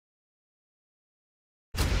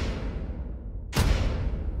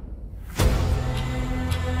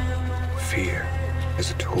fear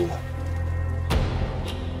is a tool.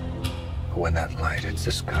 But when that light hits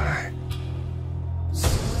the sky,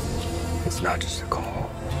 it's not just a call.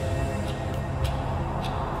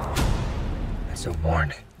 It's a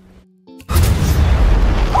warning.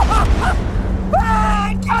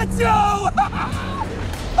 I got you!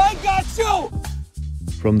 I got you!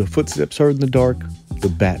 From the footsteps heard in the dark, the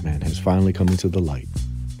Batman has finally come into the light.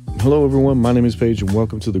 Hello everyone, my name is Paige and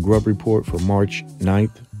welcome to the Grub Report for March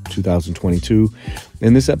 9th, 2022.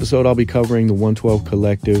 In this episode, I'll be covering the 112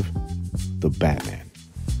 collective, the Batman.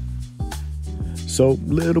 So,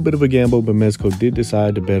 little bit of a gamble, but Mezco did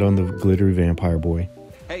decide to bet on the glittery vampire boy.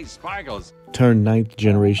 Hey, Sparkles. Turned 9th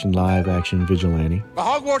generation live action vigilante. The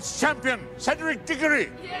Hogwarts champion, Cedric Diggory.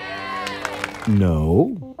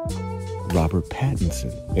 No. Robert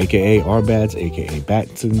Pattinson, aka Arbats, aka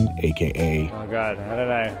Batson, aka... Oh God, I don't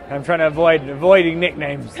know. I'm trying to avoiding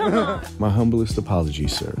nicknames. My humblest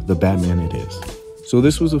apologies, sir. The Batman it is. So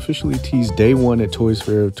this was officially teased day one at Toys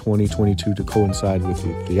Fair of 2022 to coincide with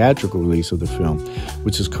the theatrical release of the film,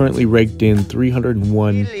 which is currently raked in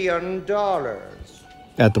 $301 million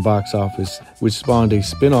at the box office, which spawned a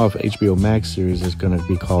spin-off HBO Max series that's going to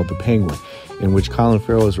be called The Penguin, in which Colin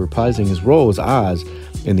Farrell is reprising his role as Oz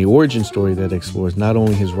in the origin story that explores not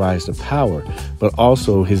only his rise to power, but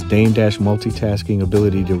also his Dame Dash multitasking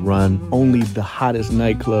ability to run only the hottest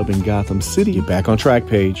nightclub in Gotham City. Get back on track,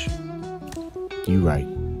 Paige. You right.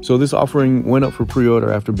 So this offering went up for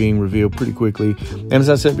pre-order after being revealed pretty quickly, and as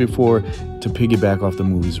I said before, to piggyback off the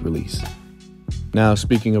movie's release. Now,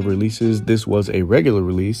 speaking of releases, this was a regular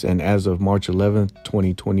release, and as of March 11th,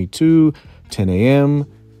 2022, 10 a.m.,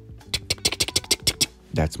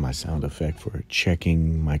 that's my sound effect for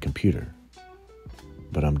checking my computer,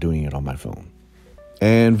 but I'm doing it on my phone.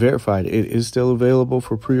 And verified, it is still available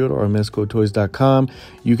for pre-order on mezcotoys.com.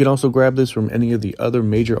 You can also grab this from any of the other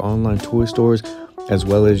major online toy stores, as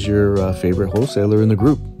well as your favorite wholesaler in the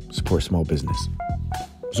group. Support small business.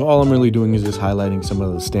 So all I'm really doing is just highlighting some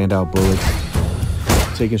of the standout bullets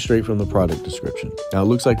taken straight from the product description. Now, it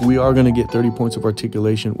looks like we are going to get 30 points of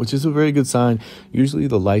articulation, which is a very good sign. Usually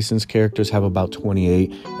the licensed characters have about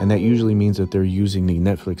 28, and that usually means that they're using the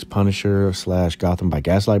Netflix Punisher / Gotham by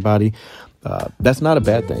Gaslight body. That's not a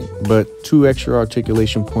bad thing, but 2 extra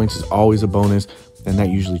articulation points is always a bonus, and that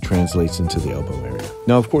usually translates into the elbow area.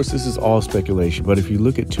 Now, of course, this is all speculation, but if you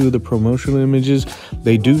look at 2 of the promotional images,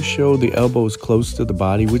 they do show the elbows close to the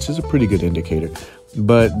body, which is a pretty good indicator.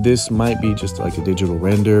 But this might be just like a digital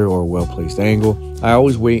render or a well-placed angle. I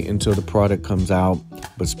always wait until the product comes out,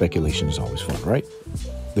 but speculation is always fun, right?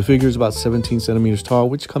 The figure is about 17 centimeters tall,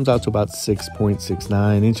 which comes out to about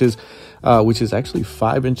 6.69 inches, which is actually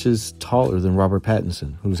 5 inches taller than Robert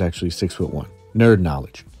Pattinson, who's actually 6'1". Nerd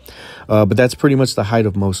knowledge. But that's pretty much the height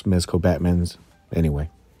of most Mezco Batmans anyway.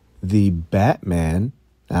 The Batman,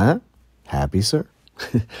 happy, sir?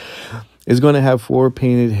 is going to have 4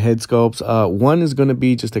 painted head sculpts. One is going to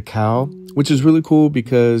be just a cowl, which is really cool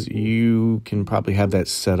because you can probably have that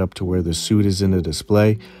set up to where the suit is in the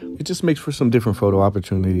display. It just makes for some different photo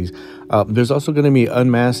opportunities. There's also going to be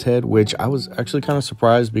unmasked head, which I was actually kind of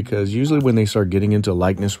surprised because usually when they start getting into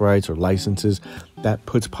likeness rights or licenses, that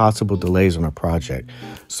puts possible delays on a project.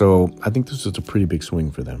 So I think this is a pretty big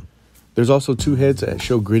swing for them. There's also 2 heads that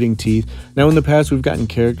show gritting teeth. Now, in the past, we've gotten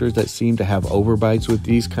characters that seem to have overbites with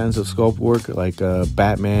these kinds of sculpt work, like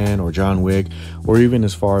Batman or John Wick, or even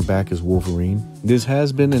as far back as Wolverine. This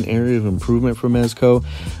has been an area of improvement for Mezco,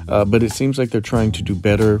 but it seems like they're trying to do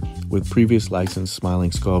better with previous licensed smiling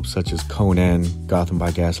sculpts such as Conan, Gotham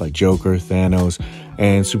by Gaslight Joker, Thanos,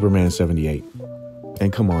 and Superman 78.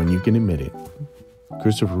 And come on, you can admit it.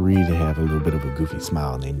 Christopher Reeve had a little bit of a goofy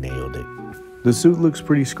smile and they nailed it. The suit looks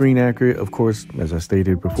pretty screen accurate. Of course, as I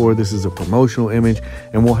stated before, this is a promotional image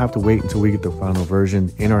and we'll have to wait until we get the final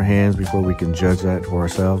version in our hands before we can judge that for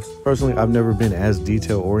ourselves. Personally, I've never been as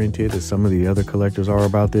detail oriented as some of the other collectors are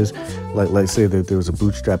about this. Like, let's say that there was a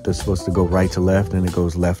bootstrap that's supposed to go right to left and it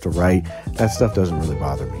goes left to right. That stuff doesn't really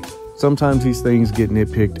bother me. Sometimes these things get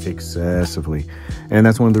nitpicked excessively, and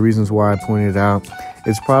that's one of the reasons why I pointed out.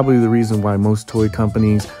 It's probably the reason why most toy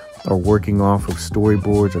companies are working off of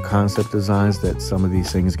storyboards or concept designs that some of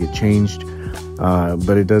these things get changed,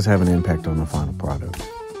 but it does have an impact on the final product.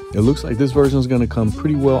 It looks like this version is going to come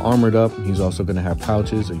pretty well armored up. He's also going to have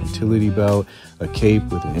pouches, a utility belt, a cape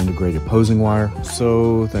with an integrated posing wire.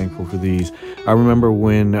 So thankful for these. I remember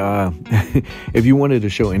when, if you wanted to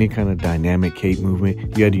show any kind of dynamic cape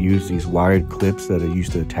movement, you had to use these wired clips that are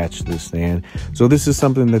used to attach to the stand. So this is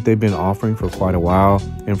something that they've been offering for quite a while.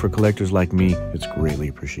 And for collectors like me, it's greatly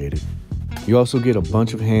appreciated. You also get a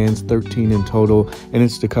bunch of hands, 13 in total, and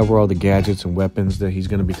it's to cover all the gadgets and weapons that he's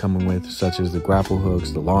going to be coming with, such as the grapple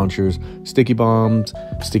hooks, the launchers, sticky bombs,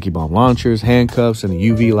 sticky bomb launchers, handcuffs, and a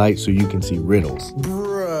UV light so you can see riddles.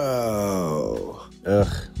 Bro.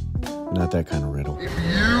 Ugh, not that kind of riddle. You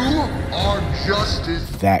are justice.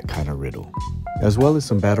 That kind of riddle. As well as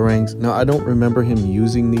some batarangs. Now, I don't remember him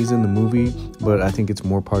using these in the movie, but I think it's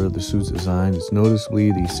more part of the suit's design. It's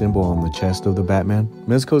noticeably the symbol on the chest of the Batman.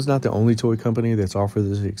 Mezco is not the only toy company that's offered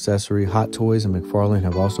this accessory. Hot Toys and McFarlane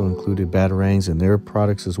have also included batarangs in their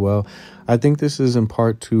products as well. I think this is in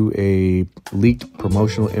part to a leaked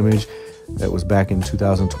promotional image that was back in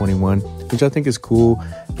 2021, which I think is cool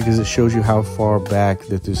because it shows you how far back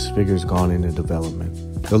that this figure's gone into development.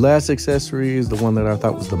 The last accessory is the one that I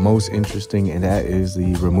thought was the most interesting, and that is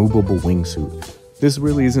the removable wingsuit. This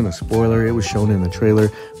really isn't a spoiler, it was shown in the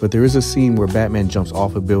trailer, but there is a scene where Batman jumps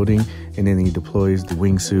off a building and then he deploys the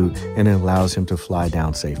wingsuit and it allows him to fly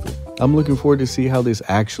down safely. I'm looking forward to see how this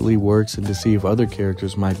actually works and to see if other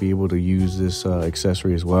characters might be able to use this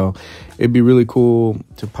accessory as well. It'd be really cool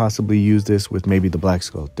to possibly use this with maybe the Black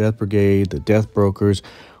Skull Death Brigade, the Death Brokers,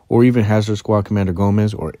 or even Hazard Squad Commander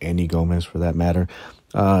Gomez, or any Gomez for that matter.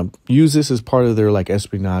 Use this as part of their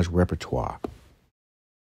espionage repertoire.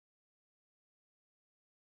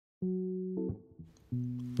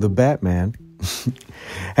 The Batman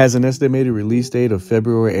has an estimated release date of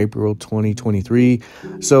April 2023.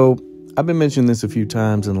 So I've been mentioning this a few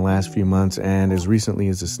times in the last few months and as recently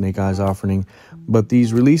as the Snake Eyes offering, but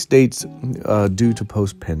these release dates due to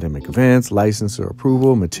post-pandemic events, licensor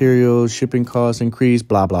approval, materials, shipping costs increase,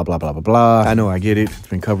 blah, blah, blah, blah, blah, blah. I know, I get it. It's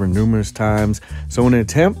been covered numerous times. So in an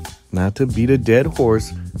attempt not to beat a dead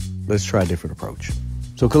horse, let's try a different approach.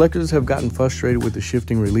 So collectors have gotten frustrated with the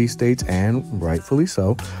shifting release dates, and rightfully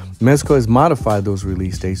so. Mezco has modified those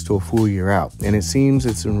release dates to a full year out, and it seems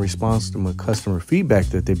it's in response to customer feedback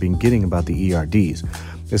that they've been getting about the ERDs,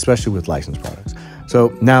 especially with licensed products.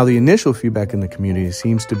 So now the initial feedback in the community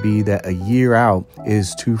seems to be that a year out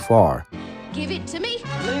is too far. Give it to me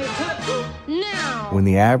now. When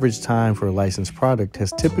the average time for a licensed product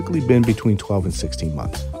has typically been between 12 and 16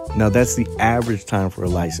 months. Now, that's the average time for a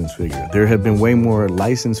licensed figure. There have been way more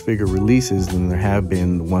licensed figure releases than there have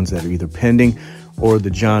been ones that are either pending or the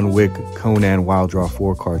John Wick Conan Wild Draw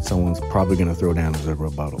 4 card someone's probably going to throw down as a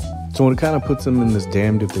rebuttal. So it kind of puts them in this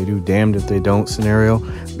damned if they do, damned if they don't scenario.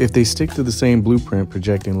 If they stick to the same blueprint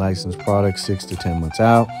projecting licensed products 6 to 10 months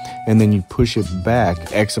out, and then you push it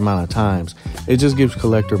back X amount of times, it just gives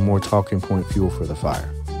collector more talking point fuel for the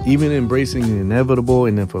fire. Even embracing the inevitable,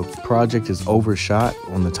 and if a project is overshot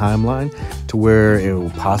on the timeline to where it will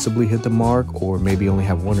possibly hit the mark or maybe only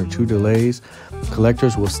have 1 or 2 delays,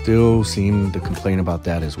 collectors will still seem to complain about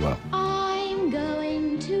that as well. I'm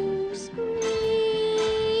going to scream.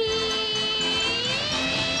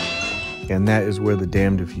 And that is where the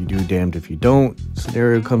damned if you do, damned if you don't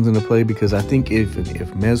scenario comes into play, because I think if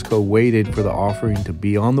Mezco waited for the offering to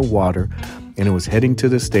be on the water and it was heading to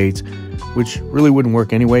the States, which really wouldn't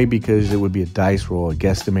work anyway because it would be a dice roll,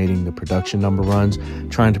 guesstimating the production number runs,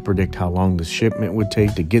 trying to predict how long the shipment would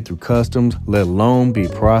take to get through customs, let alone be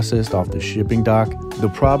processed off the shipping dock. The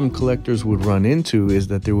problem collectors would run into is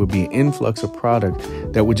that there would be an influx of product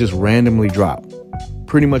that would just randomly drop,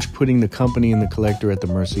 pretty much putting the company and the collector at the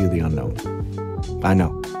mercy of the unknown. I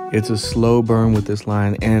know, it's a slow burn with this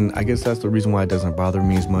line, and I guess that's the reason why it doesn't bother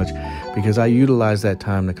me as much, because I utilize that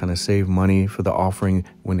time to kind of save money for the offering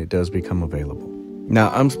when it does become available.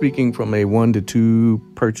 Now, I'm speaking from a 1 to 2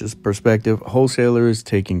 purchase perspective. Wholesalers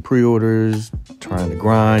taking pre-orders, trying to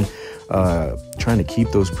grind, trying to keep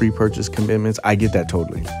those pre-purchase commitments. I get that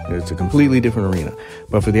totally. It's a completely different arena.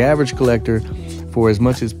 But for the average collector, for as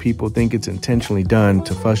much as people think it's intentionally done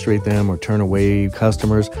to frustrate them or turn away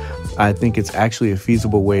customers, I think it's actually a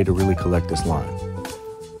feasible way to really collect this line.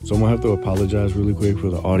 So I'm gonna have to apologize really quick for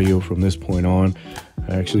the audio from this point on.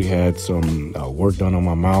 I actually had some work done on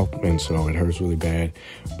my mouth, and so it hurts really bad.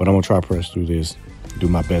 But I'm gonna try to press through this, do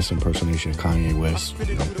my best impersonation of Kanye West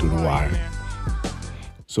through the wire.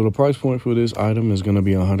 So the price point for this item is gonna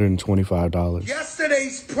be $125.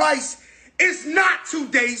 Yesterday's price is not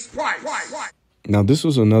today's price. Now, this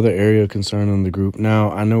was another area of concern in the group. Now,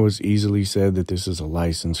 I know it's easily said that this is a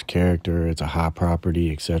licensed character, it's a high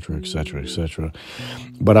property, etc., etc., etc.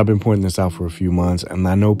 But I've been pointing this out for a few months, and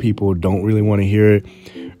I know people don't really want to hear it,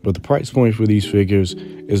 but the price point for these figures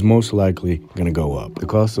is most likely going to go up. The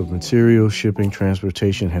cost of materials, shipping,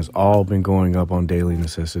 transportation has all been going up on daily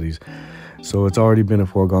necessities. So it's already been a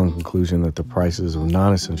foregone conclusion that the prices of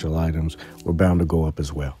non-essential items were bound to go up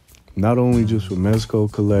as well. not only just for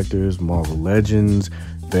Mezco collectors, Marvel Legends,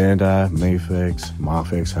 Bandai,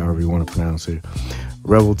 Mafex, however you want to pronounce it,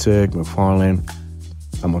 Reveltech, McFarlane.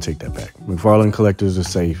 I'm going to take that back. McFarlane collectors are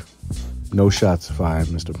safe. No shots fired,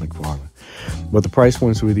 Mr. McFarlane. But the price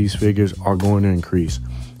points with these figures are going to increase.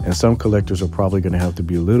 And some collectors are probably going to have to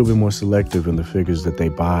be a little bit more selective in the figures that they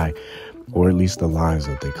buy, or at least the lines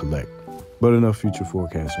that they collect. But enough future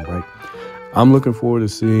forecasting, right? I'm looking forward to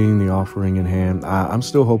seeing the offering in hand. I'm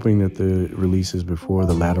still hoping that the release is before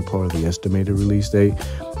the latter part of the estimated release date.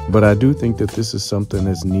 But I do think that this is something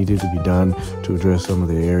that's needed to be done to address some of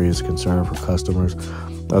the areas concerned for customers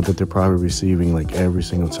that they're probably receiving like every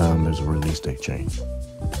single time there's a release date change.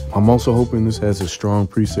 I'm also hoping this has a strong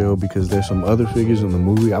pre-sale because there's some other figures in the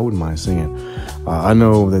movie I wouldn't mind seeing. I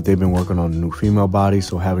know that they've been working on a new female body,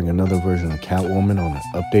 so having another version of Catwoman on an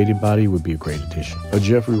updated body would be a great addition. A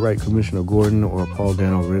Jeffrey Wright Commissioner Gordon or a Paul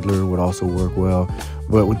Dano Riddler would also work well,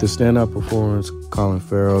 but with the standout performance Colin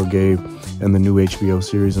Farrell gave and the new HBO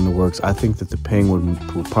series in the works, I think that the Penguin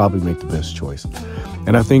would probably make the best choice.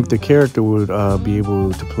 And I think the character would be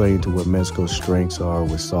able to play into what Mezco's strengths are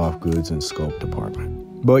with soft goods and sculpt department.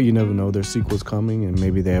 But you never know, there's sequels coming, and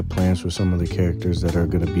maybe they have plans for some of the characters that are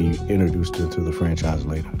going to be introduced into the franchise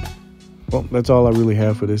later. Well, that's all I really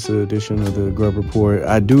have for this edition of the Grub Report.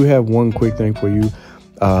 I do have one quick thing for you.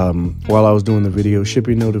 While I was doing the video,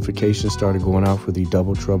 shipping notifications started going out for the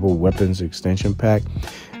Double Trouble Weapons Extension Pack.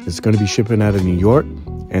 It's going to be shipping out of New York,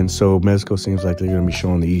 and so Mezco seems like they're going to be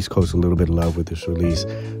showing the East Coast a little bit of love with this release.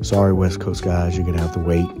 Sorry, West Coast guys, you're going to have to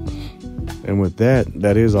wait. And with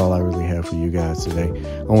that is all I really have for you guys today.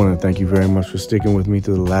 I want to thank you very much for sticking with me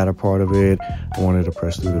to the latter part of it. I wanted to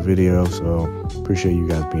press through the video, so appreciate you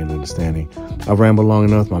guys being understanding. I've rambled long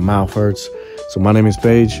enough. My mouth hurts. So my name is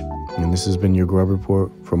Paige, and this has been your Grub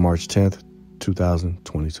Report for March 10th,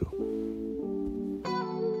 2022.